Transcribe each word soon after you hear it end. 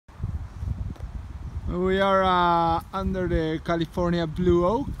We are under the California blue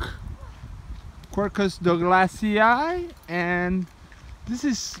oak, Quercus douglasii, and this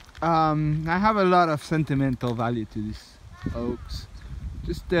is I have a lot of sentimental value to these oaks.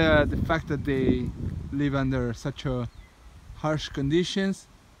 Just the fact that they live under such harsh conditions.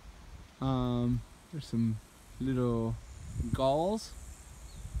 There's some little gulls.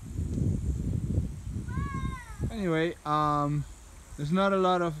 Anyway, there's not a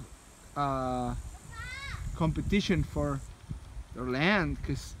lot of competition for their land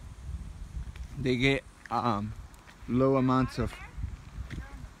because they get low amounts of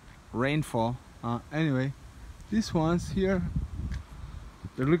rainfall. Anyway, these ones here,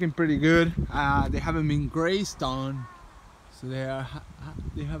 they're looking pretty good. They haven't been grazed on, so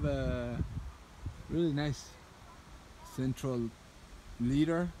they have a really nice central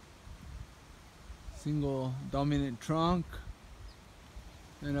leader, single dominant trunk,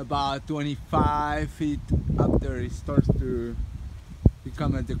 and about 25 feet up there it starts to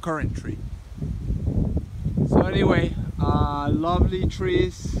become a decurrent tree. So anyway, lovely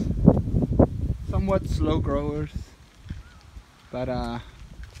trees, somewhat slow growers, but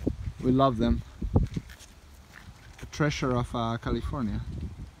we love them. The treasure of California.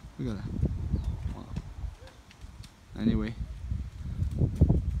 Look at that. Wow. Anyway,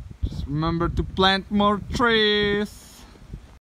 just remember to plant more trees.